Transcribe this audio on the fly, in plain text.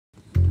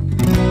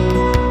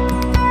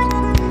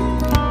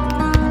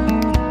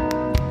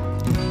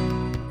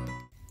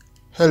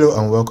Hello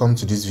and welcome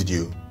to this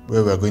video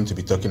where we are going to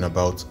be talking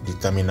about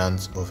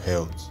determinants of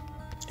health.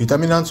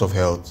 Determinants of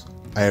health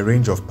are a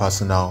range of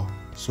personal,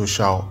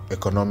 social,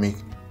 economic,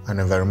 and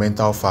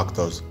environmental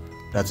factors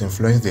that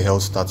influence the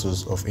health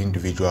status of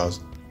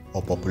individuals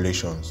or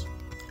populations.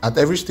 At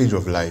every stage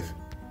of life,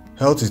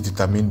 health is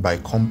determined by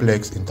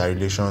complex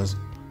interrelations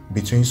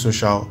between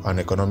social and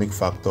economic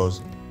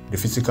factors, the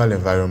physical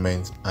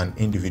environment, and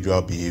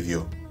individual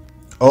behavior.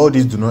 All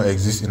these do not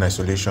exist in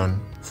isolation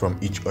from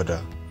each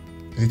other.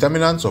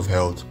 Determinants of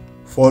health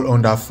fall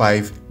under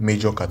 5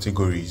 major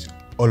categories,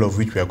 all of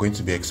which we are going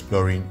to be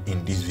exploring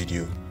in this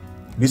video.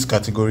 These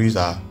categories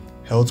are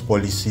health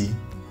policy,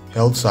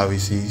 health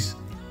services,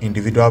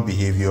 individual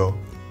behavior,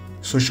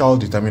 social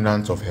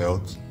determinants of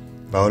health,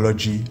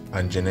 biology,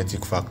 and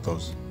genetic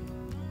factors.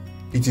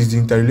 It is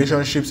the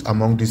interrelationships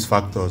among these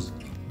factors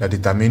that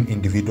determine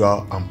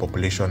individual and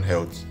population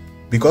health.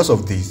 Because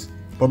of this,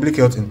 public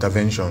health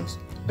interventions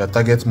that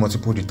target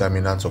multiple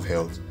determinants of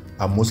health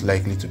are most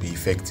likely to be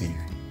effective.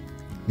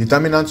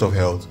 Determinants of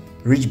health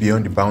reach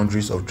beyond the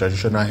boundaries of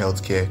traditional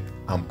healthcare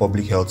and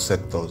public health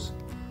sectors.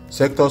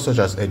 Sectors such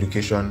as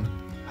education,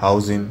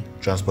 housing,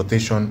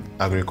 transportation,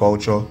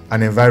 agriculture,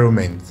 and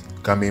environment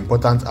can be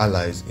important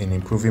allies in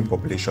improving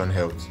population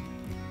health.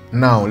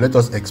 Now, let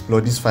us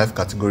explore these 5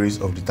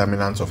 categories of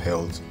determinants of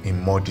health in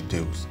more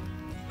details.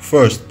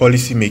 First,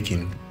 policy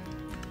making.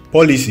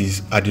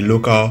 Policies at the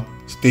local,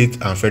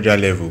 state, and federal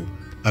level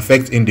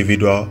affect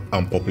individual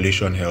and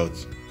population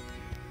health.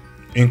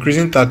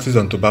 Increasing taxes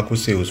on tobacco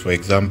sales, for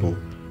example,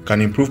 can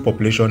improve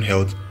population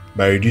health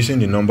by reducing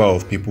the number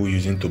of people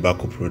using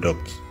tobacco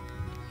products.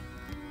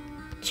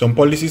 Some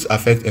policies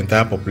affect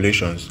entire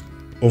populations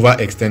over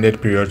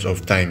extended periods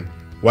of time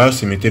while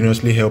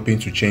simultaneously helping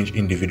to change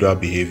individual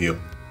behavior.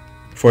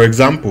 For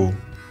example,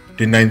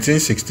 the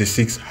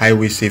 1966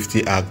 Highway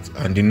Safety Act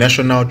and the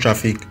National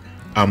Traffic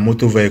and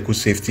Motor Vehicle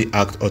Safety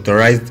Act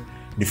authorized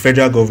the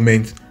federal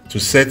government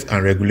to set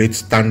and regulate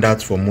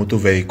standards for motor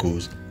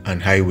vehicles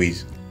and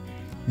highways.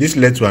 This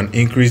led to an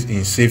increase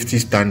in safety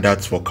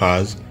standards for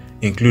cars,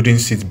 including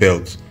seat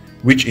belts,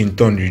 which in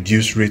turn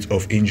reduced rates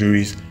of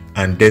injuries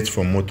and deaths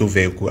from motor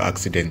vehicle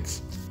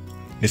accidents.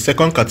 The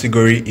second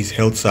category is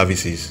health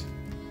services.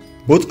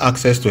 Both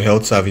access to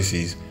health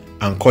services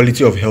and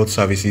quality of health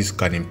services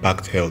can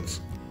impact health.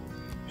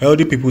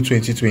 Healthy People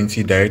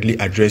 2020 directly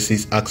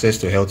addresses access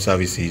to health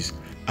services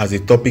as a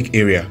topic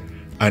area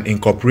and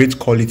incorporates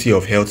quality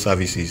of health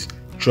services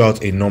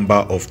throughout a number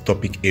of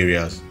topic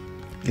areas.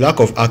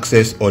 Lack of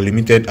access or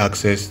limited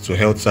access to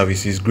health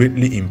services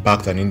greatly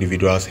impact an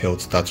individual's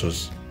health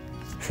status.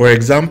 For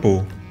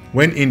example,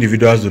 when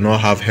individuals do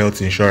not have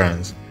health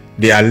insurance,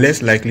 they are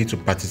less likely to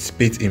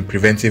participate in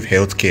preventive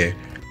health care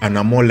and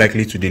are more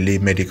likely to delay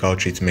medical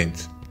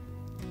treatment.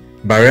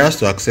 Barriers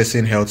to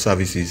accessing health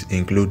services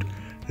include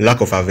lack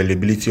of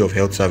availability of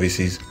health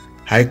services,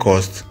 high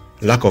costs,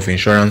 lack of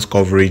insurance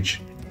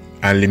coverage,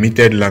 and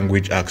limited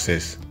language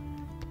access.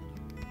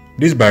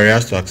 These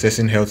barriers to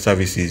accessing health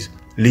services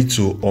lead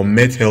to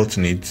unmet health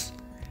needs,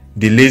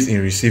 delays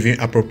in receiving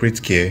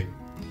appropriate care,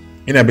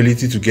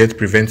 inability to get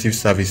preventive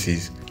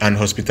services, and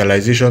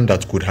hospitalization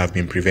that could have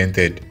been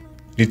prevented.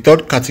 The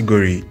third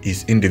category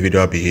is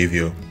individual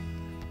behavior.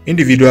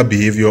 Individual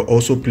behavior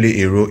also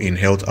play a role in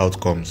health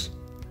outcomes.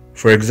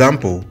 For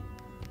example,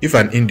 if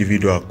an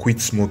individual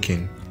quits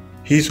smoking,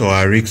 his or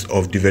her risk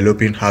of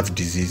developing heart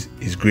disease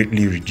is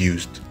greatly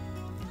reduced.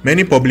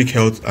 Many public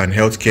health and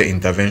healthcare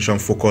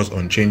interventions focus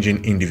on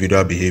changing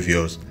individual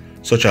behaviors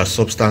such as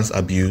substance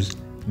abuse,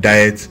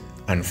 diet,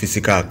 and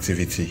physical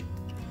activity.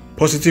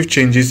 Positive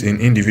changes in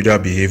individual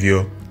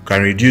behavior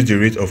can reduce the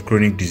rate of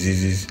chronic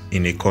diseases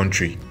in a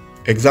country.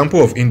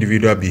 Examples of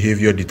individual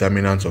behavior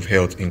determinants of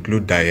health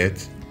include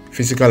diet,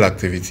 physical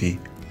activity,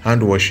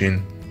 hand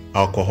washing,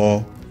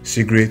 alcohol,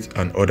 cigarettes,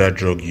 and other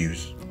drug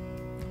use.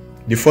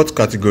 The fourth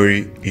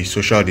category is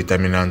social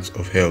determinants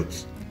of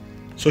health.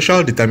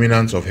 Social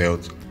determinants of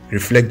health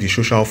reflect the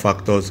social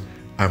factors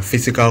and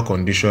physical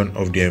condition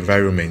of the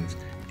environment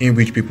in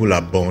which people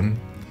are born,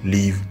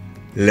 live,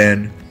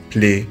 learn,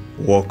 play,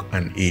 work,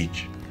 and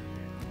age.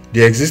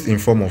 They exist in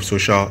form of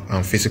social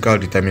and physical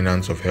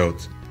determinants of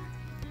health.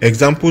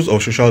 Examples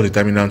of social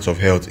determinants of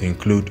health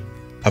include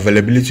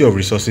availability of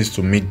resources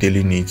to meet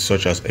daily needs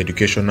such as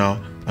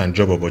educational and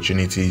job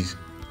opportunities,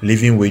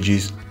 living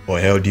wages, or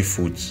healthy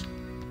foods.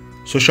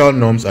 Social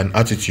norms and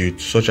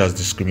attitudes such as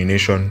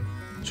discrimination,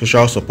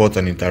 social support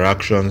and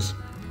interactions,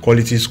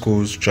 quality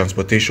schools,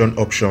 transportation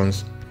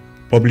options,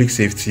 public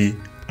safety,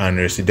 and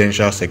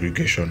residential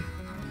segregation.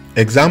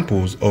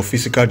 Examples of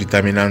physical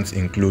determinants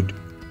include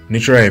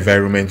natural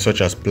environments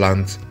such as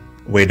plants,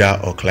 weather,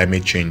 or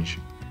climate change,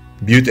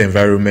 built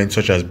environments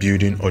such as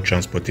building or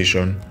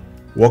transportation,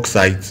 work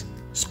sites,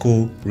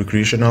 school,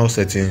 recreational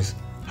settings,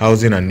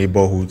 housing and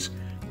neighborhoods,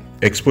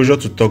 exposure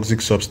to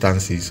toxic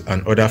substances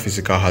and other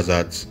physical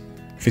hazards,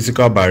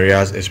 physical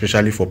barriers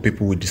especially for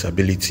people with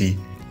disability.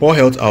 Poor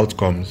health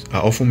outcomes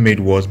are often made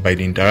worse by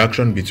the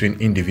interaction between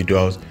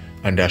individuals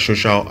and their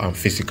social and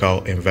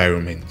physical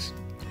environments.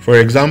 For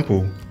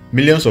example,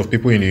 Millions of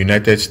people in the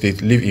United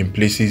States live in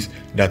places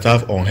that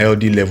have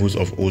unhealthy levels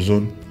of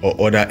ozone or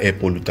other air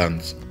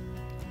pollutants.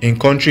 In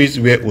countries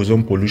where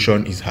ozone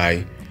pollution is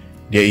high,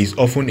 there is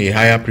often a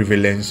higher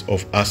prevalence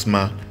of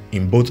asthma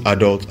in both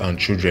adults and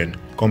children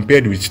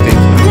compared with state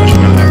and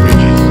national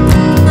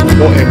averages.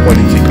 Poor air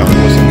quality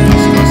can worsen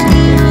asthma